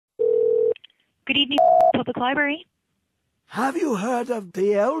Good evening, Public Library. Have you heard of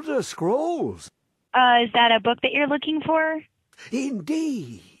the Elder Scrolls? Is that a book that you're looking for?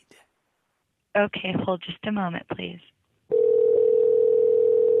 Indeed. Okay, hold just a moment, please.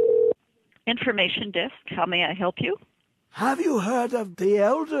 Information desk, how may I help you? Have you heard of the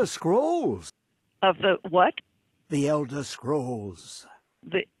Elder Scrolls? Of the what? The Elder Scrolls.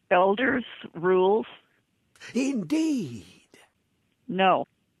 The Elders' Rules? Indeed. No.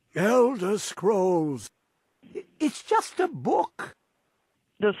 Elder Scrolls. It's just a book.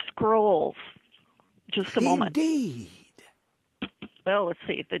 The Scrolls. Just a moment. Indeed. Well, let's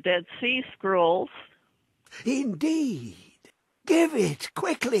see. The Dead Sea Scrolls. Indeed. Give it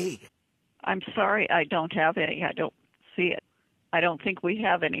quickly. I'm sorry, I don't have any. I don't see it. I don't think we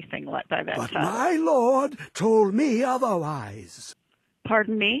have anything like by that But title. my lord told me otherwise.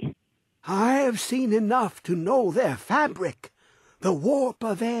 Pardon me? I have seen enough to know their fabric, the warp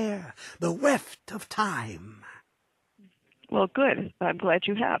of air, the weft of time. Well, good. I'm glad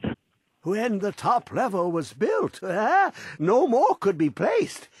you have. When the top level was built, no more could be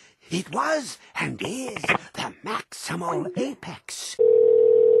placed. It was and is the maximal apex.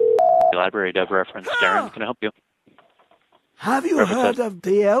 Library Dev reference. Darren, can I help you? Have you heard of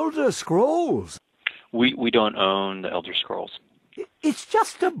the Elder Scrolls? We don't own the Elder Scrolls. It's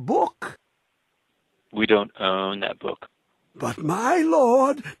just a book. We don't own that book. But my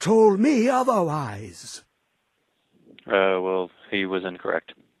lord told me otherwise. Well, he was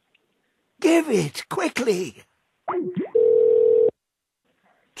incorrect. Give it quickly.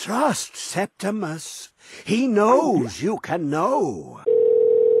 Trust Septimus. He knows you can know.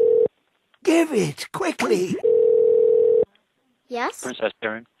 Give it quickly. Yes? Reference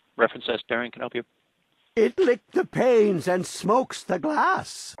S. Darren, can I help you? It licked the panes and smokes the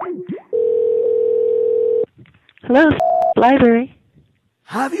glass. Hello, library.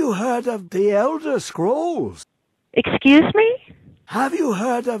 Have you heard of the Elder Scrolls? Excuse me? Have you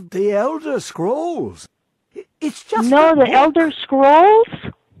heard of the Elder Scrolls? It's just No, a the book. Elder Scrolls?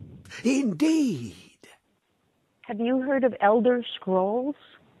 Indeed. Have you heard of Elder Scrolls?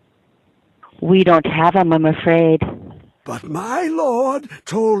 We don't have them, I'm afraid. But my lord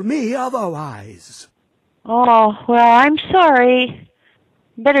told me otherwise. Oh, well, I'm sorry.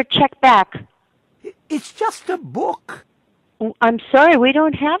 Better check back. It's just a book. I'm sorry, we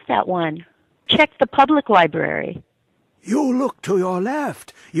don't have that one. Check the public library. You look to your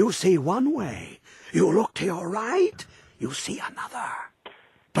left, you see one way. You look to your right, you see another.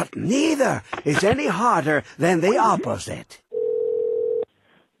 But neither is any harder than the opposite.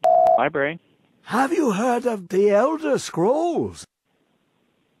 Library. Have you heard of the Elder Scrolls?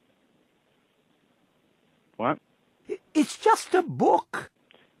 What? It's just a book.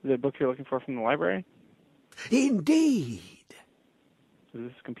 The book you're looking for from the library? Indeed. Is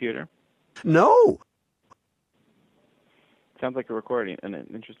this a computer? No. Sounds like a recording, an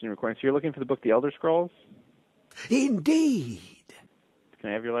interesting recording. So you're looking for the book The Elder Scrolls? Indeed. Can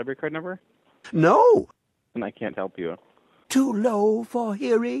I have your library card number? No. And I can't help you. Too low for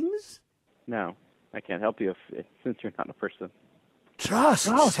hearings? No, I can't help you since you're not a person. Trust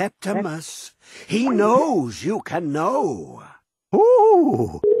Septimus. He knows you can know.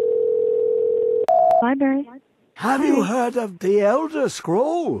 Ooh. Library. Have you heard of the Elder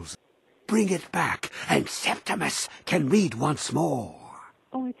Scrolls? Bring it back, and Septimus can read once more.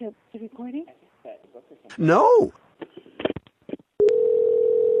 Oh, it's a recording? No.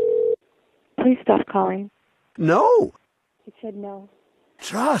 Please stop calling. No. It said no.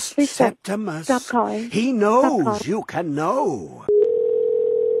 Trust Please stop. Septimus. Stop calling. He Stop knows calling. you can know.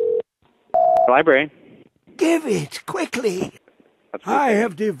 Library. Give it quickly. I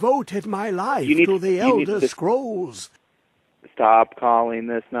have devoted my life to the Elder Scrolls. Stop calling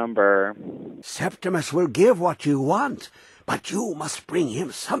this number. Septimus will give what you want, but you must bring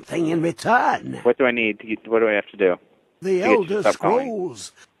him something in return. What do I need? What do I have to do? The Elder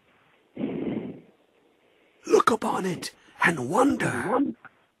Scrolls. Look upon it and wonder.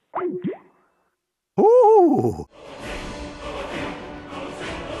 Ooh!